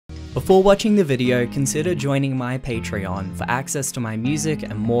Before watching the video, consider joining my Patreon for access to my music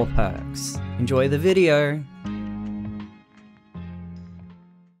and more perks. Enjoy the video!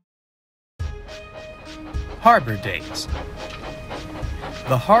 Harbour Days.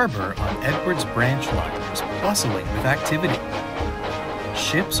 The harbour on Edward's branch line was bustling with activity.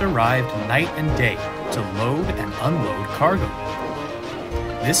 Ships arrived night and day to load and unload cargo.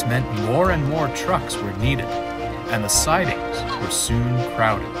 This meant more and more trucks were needed, and the sidings were soon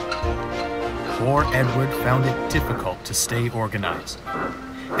crowded. Poor Edward found it difficult to stay organized.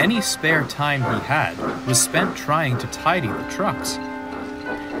 Any spare time he had was spent trying to tidy the trucks.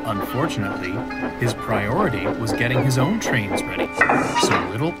 Unfortunately, his priority was getting his own trains ready, so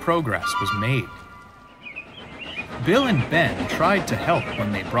little progress was made. Bill and Ben tried to help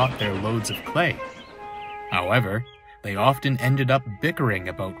when they brought their loads of clay. However, they often ended up bickering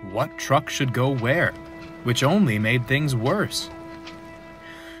about what truck should go where, which only made things worse.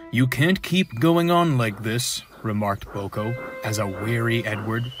 "You can't keep going on like this," remarked Boko, as a weary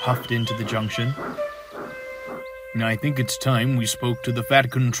Edward puffed into the junction. "I think it's time we spoke to the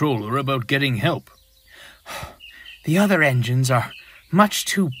Fat Controller about getting help." "The other engines are much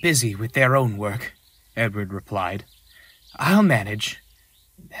too busy with their own work," Edward replied. "I'll manage.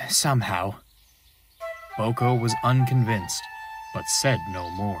 Somehow." Boko was unconvinced, but said no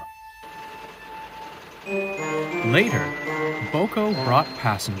more. Later, Boko brought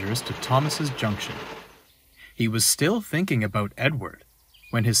passengers to Thomas's junction. He was still thinking about Edward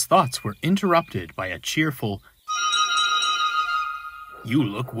when his thoughts were interrupted by a cheerful "You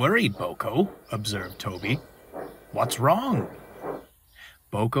look worried, Boko," observed Toby. "What's wrong?"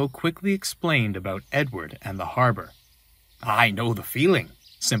 Boko quickly explained about Edward and the harbour. "I know the feeling,"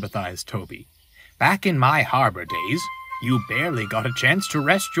 sympathized Toby. "Back in my harbour days, you barely got a chance to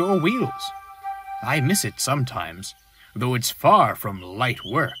rest your wheels. I miss it sometimes, though it's far from light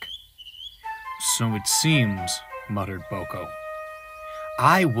work." "So it seems," muttered Boko.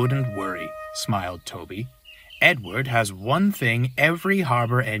 "I wouldn't worry," smiled Toby. "Edward has one thing every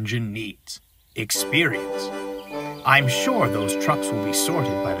harbour engine needs: experience. I'm sure those trucks will be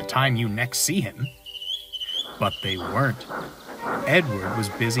sorted by the time you next see him." But they weren't. Edward was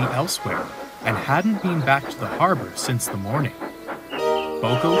busy elsewhere and hadn't been back to the harbour since the morning.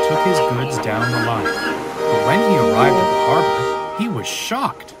 Boko took his goods down the line, but when he arrived at the harbour, he was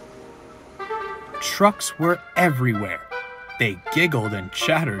shocked. Trucks were everywhere. They giggled and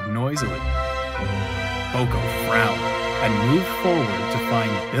chattered noisily. Boko frowned and moved forward to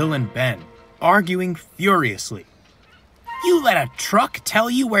find Bill and Ben, arguing furiously. "You let a truck tell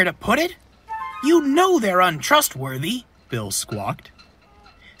you where to put it? You know they're untrustworthy," Bill squawked.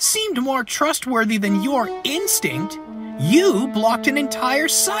 "Seemed more trustworthy than your instinct. You blocked an entire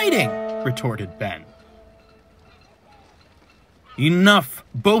siding," retorted Ben. "Enough,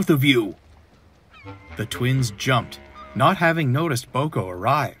 both of you!" The twins jumped, not having noticed Boko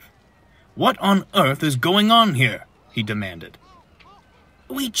arrive. "What on earth is going on here?" he demanded.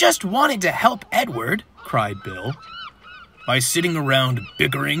 "We just wanted to help Edward," cried Bill. "By sitting around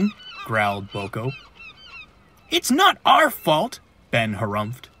bickering?" growled Boko. "It's not our fault," Ben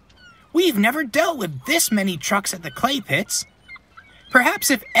harumphed. "We've never dealt with this many trucks at the clay pits. Perhaps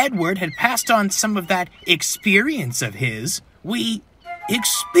if Edward had passed on some of that experience of his, we—"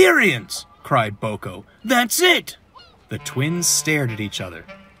 "Experience!" cried Boko. "That's it!" The twins stared at each other,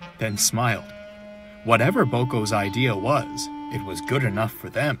 then smiled. Whatever Boko's idea was, it was good enough for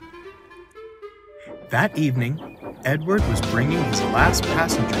them. That evening, Edward was bringing his last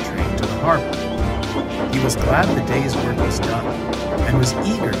passenger train to the harbour. He was glad the day's work was done, and was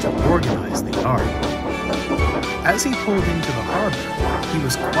eager to organize the yard. As he pulled into the harbour, he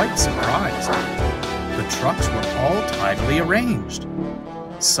was quite surprised. The trucks were all tidily arranged.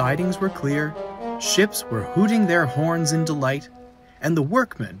 Sidings were clear, ships were hooting their horns in delight, and the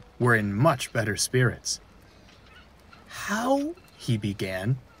workmen were in much better spirits. "How?" he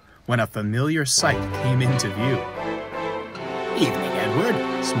began, when a familiar sight came into view. "Evening,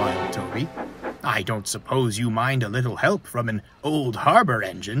 Edward," smiled Toby. "I don't suppose you mind a little help from an old harbour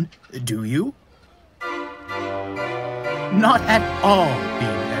engine, do you?" "Not at all,"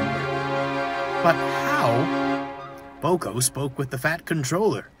 beamed Edward. "But how?" "Boko spoke with the Fat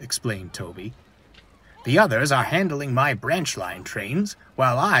Controller," explained Toby. "The others are handling my branch line trains,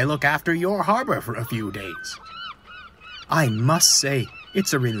 while I look after your harbour for a few days." "I must say,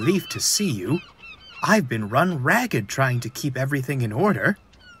 it's a relief to see you. I've been run ragged trying to keep everything in order."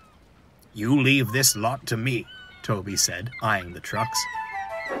 "You leave this lot to me," Toby said, eyeing the trucks.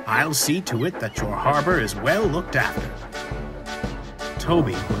 "I'll see to it that your harbour is well looked after."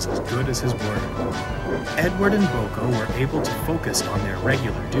 Toby was as good as his word. Edward and Boko were able to focus on their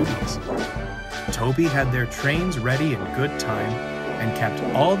regular duties. Toby had their trains ready in good time and kept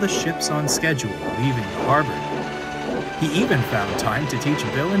all the ships on schedule leaving the harbor. He even found time to teach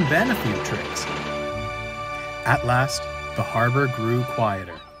Bill and Ben a few tricks. At last, the harbor grew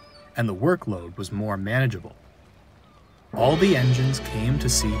quieter, and the workload was more manageable. All the engines came to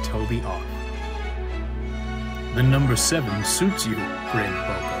see Toby off. "The number 7 suits you," grinned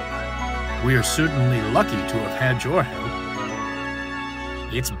Boko. "We are certainly lucky to have had your help."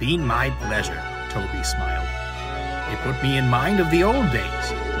 "It's been my pleasure," Toby smiled. "It put me in mind of the old days.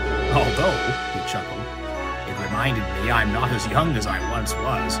 Although," he chuckled, "it reminded me I'm not as young as I once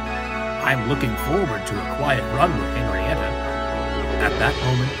was. I'm looking forward to a quiet run with Henrietta." At that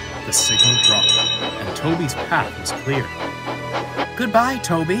moment, the signal dropped, and Toby's path was clear. "Goodbye,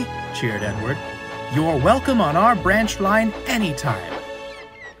 Toby," cheered Edward. "You're welcome on our branch line anytime."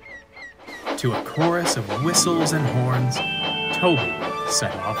 To a chorus of whistles and horns, Toby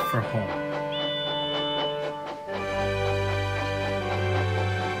set off for home.